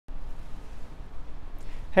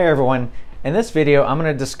Hey everyone, in this video I'm going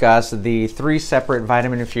to discuss the 3 separate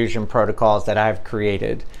vitamin infusion protocols that I've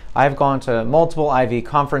created. I've gone to multiple IV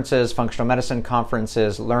conferences, functional medicine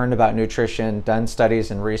conferences, learned about nutrition, done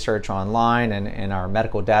studies and research online and in our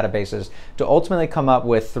medical databases to ultimately come up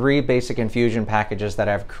with 3 basic infusion packages that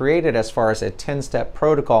I've created as far as a 10-step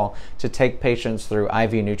protocol to take patients through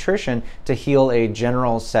IV nutrition to heal a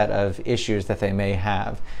general set of issues that they may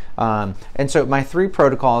have. And so my 3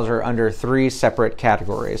 protocols are under 3 separate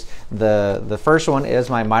categories. The first one is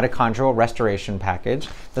my mitochondrial restoration package.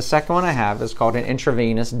 The second one I have is called an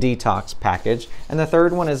intravenous detox package. And the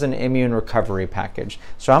third one is an immune recovery package.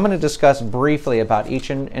 So I'm going to discuss briefly about each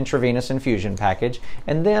intravenous infusion package,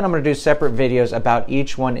 and then I'm going to do separate videos about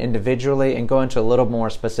each one individually and go into a little more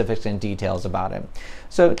specifics and details about it.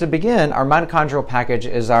 So to begin, our mitochondrial package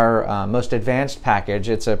is our most advanced package.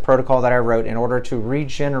 It's a protocol that I wrote in order to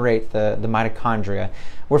regenerate the mitochondria.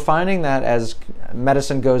 We're finding that as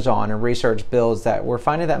medicine goes on and research builds, that we're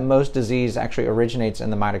finding that most disease actually originates in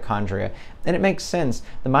the mitochondria. And it makes sense.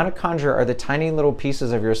 The mitochondria are the tiny little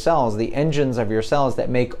pieces of your cells, the engines of your cells that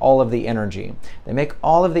make all of the energy. They make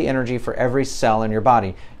all of the energy for every cell in your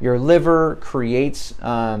body. Your liver creates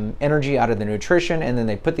energy out of the nutrition, and then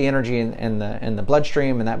they put the energy in the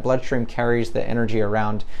bloodstream, and that bloodstream carries the energy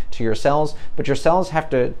around to your cells. But your cells have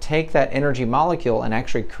to take that energy molecule and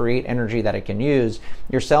actually create energy that it can use.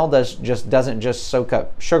 Your cell doesn't just soak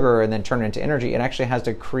up sugar and then turn it into energy. It actually has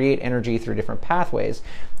to create energy through different pathways.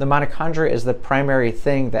 The mitochondria is the primary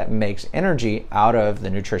thing that makes energy out of the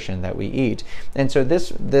nutrition that we eat. And so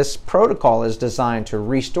this protocol is designed to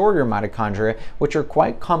restore your mitochondria, which are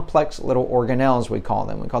quite complex little organelles, we call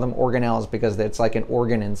them. We call them organelles because it's like an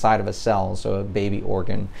organ inside of a cell. So a baby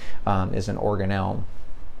organ is an organelle.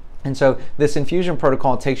 And so this infusion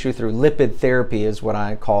protocol takes you through lipid therapy, is what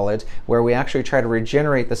I call it, where we actually try to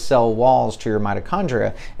regenerate the cell walls to your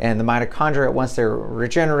mitochondria. And the mitochondria, once they're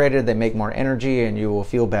regenerated, they make more energy and you will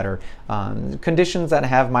feel better. Conditions that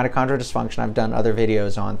have mitochondrial dysfunction, I've done other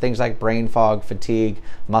videos on, things like brain fog, fatigue,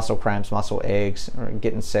 muscle cramps, muscle aches, or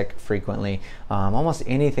getting sick frequently. Almost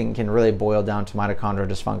anything can really boil down to mitochondrial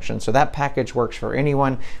dysfunction. So that package works for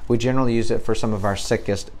anyone. We generally use it for some of our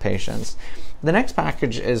sickest patients. The next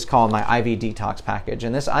package is called my IV detox package,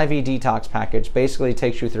 and this IV detox package basically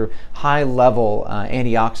takes you through high-level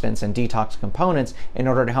antioxidants and detox components in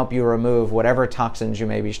order to help you remove whatever toxins you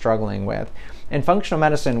may be struggling with. In functional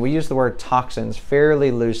medicine, we use the word toxins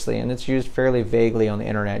fairly loosely, and it's used fairly vaguely on the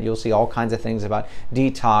internet. You'll see all kinds of things about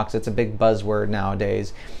detox. It's a big buzzword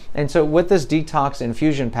nowadays. And so what this detox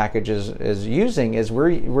infusion package is using is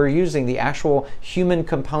we're using the actual human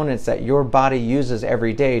components that your body uses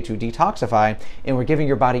every day to detoxify, and we're giving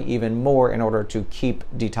your body even more in order to keep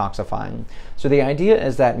detoxifying. So the idea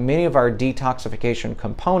is that many of our detoxification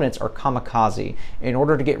components are kamikaze. In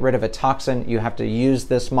order to get rid of a toxin, you have to use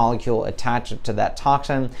this molecule, attach it to that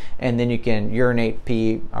toxin, and then you can urinate,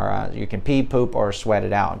 pee, or you can pee, poop, or sweat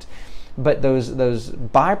it out. But those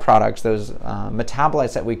byproducts, those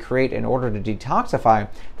metabolites that we create in order to detoxify,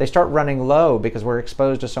 they start running low because we're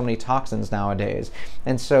exposed to so many toxins nowadays.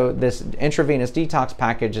 And so this intravenous detox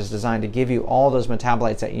package is designed to give you all those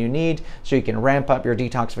metabolites that you need so you can ramp up your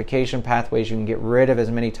detoxification pathways, you can get rid of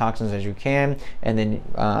as many toxins as you can, and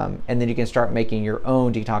then you can start making your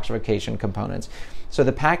own detoxification components. So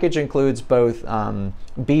the package includes both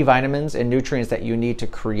B vitamins and nutrients that you need to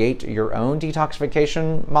create your own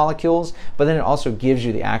detoxification molecules, but then it also gives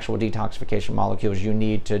you the actual detoxification molecules you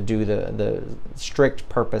need to do the strict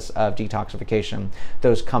purpose of detoxification,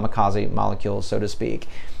 those kamikaze molecules, so to speak.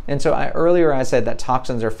 And so earlier I said that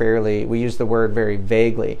toxins are we use the word very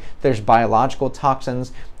vaguely. There's biological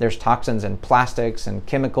toxins, there's toxins in plastics and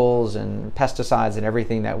chemicals and pesticides and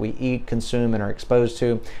everything that we eat, consume, and are exposed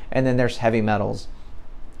to, and then there's heavy metals.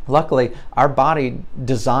 Luckily, our body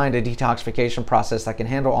designed a detoxification process that can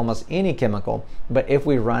handle almost any chemical, but if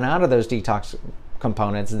we run out of those detox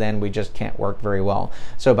components, then we just can't work very well.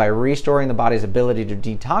 So by restoring the body's ability to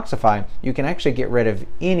detoxify, you can actually get rid of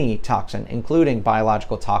any toxin, including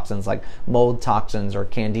biological toxins like mold toxins or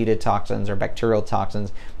candida toxins or bacterial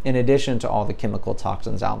toxins, in addition to all the chemical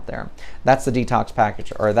toxins out there. That's the detox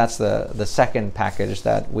package, or that's the second package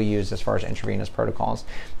that we use as far as intravenous protocols.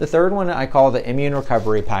 The third one I call the immune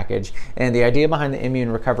recovery package, and the idea behind the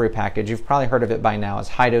immune recovery package, you've probably heard of it by now, is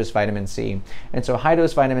high-dose vitamin C. And so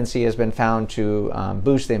high-dose vitamin C has been found to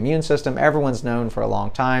boost the immune system. Everyone's known for a long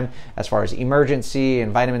time as far as emergency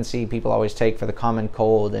and vitamin C people always take for the common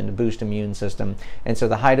cold and to boost immune system. And so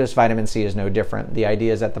the high-dose vitamin C is no different. The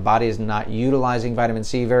idea is that the body is not utilizing vitamin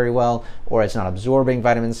C very well, or it's not absorbing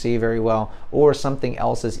vitamin C very well, or something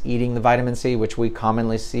else is eating the vitamin C, which we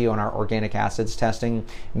commonly see on our organic acids testing.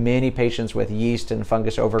 Many patients with yeast and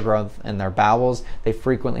fungus overgrowth in their bowels, they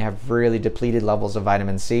frequently have really depleted levels of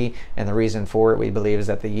vitamin C, and the reason for it, we believe, is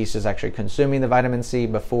that the yeast is actually consuming the vitamin C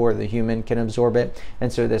before the human can absorb it.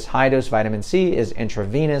 And so this high dose vitamin C is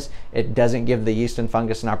intravenous. It doesn't give the yeast and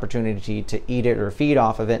fungus an opportunity to eat it or feed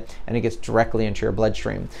off of it, and it gets directly into your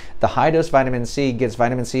bloodstream. The high dose vitamin C gets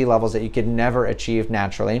vitamin C levels that you could never achieve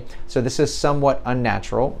naturally. So this is somewhat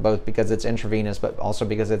unnatural, both because it's intravenous, but also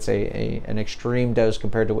because it's an extreme dose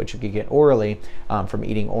compared to what you could get orally from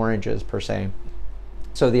eating oranges per se.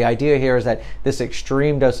 So the idea here is that this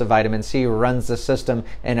extreme dose of vitamin C runs the system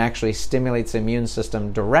and actually stimulates the immune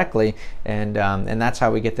system directly, and that's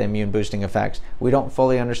how we get the immune boosting effects. We don't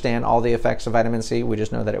fully understand all the effects of vitamin C, we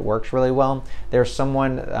just know that it works really well. There's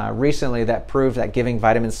someone recently that proved that giving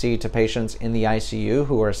vitamin C to patients in the ICU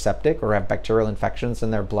who are septic or have bacterial infections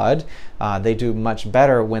in their blood, they do much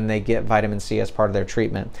better when they get vitamin C as part of their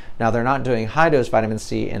treatment. Now, they're not doing high dose vitamin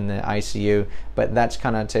C in the ICU, but that's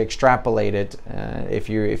kind of to extrapolate it.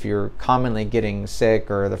 If you're commonly getting sick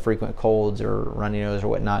or the frequent colds or runny nose or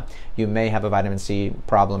whatnot, you may have a vitamin C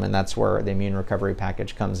problem, and that's where the immune recovery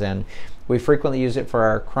package comes in. We frequently use it for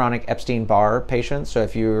our chronic Epstein-Barr patients. So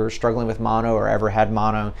if you're struggling with mono or ever had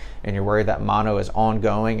mono and you're worried that mono is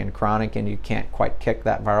ongoing and chronic and you can't quite kick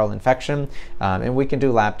that viral infection, and we can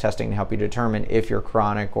do lab testing to help you determine if you're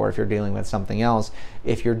chronic or if you're dealing with something else.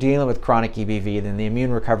 If you're dealing with chronic EBV, then the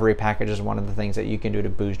immune recovery package is one of the things that you can do to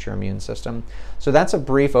boost your immune system. So that's a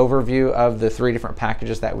brief overview of the 3 different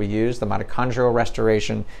packages that we use: the mitochondrial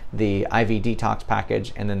restoration, the IV detox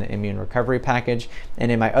package, and then the immune recovery package.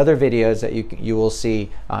 And in my other videos that you will see,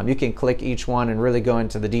 you can click each one and really go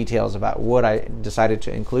into the details about what I decided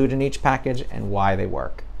to include in each package and why they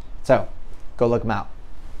work. So go look them out.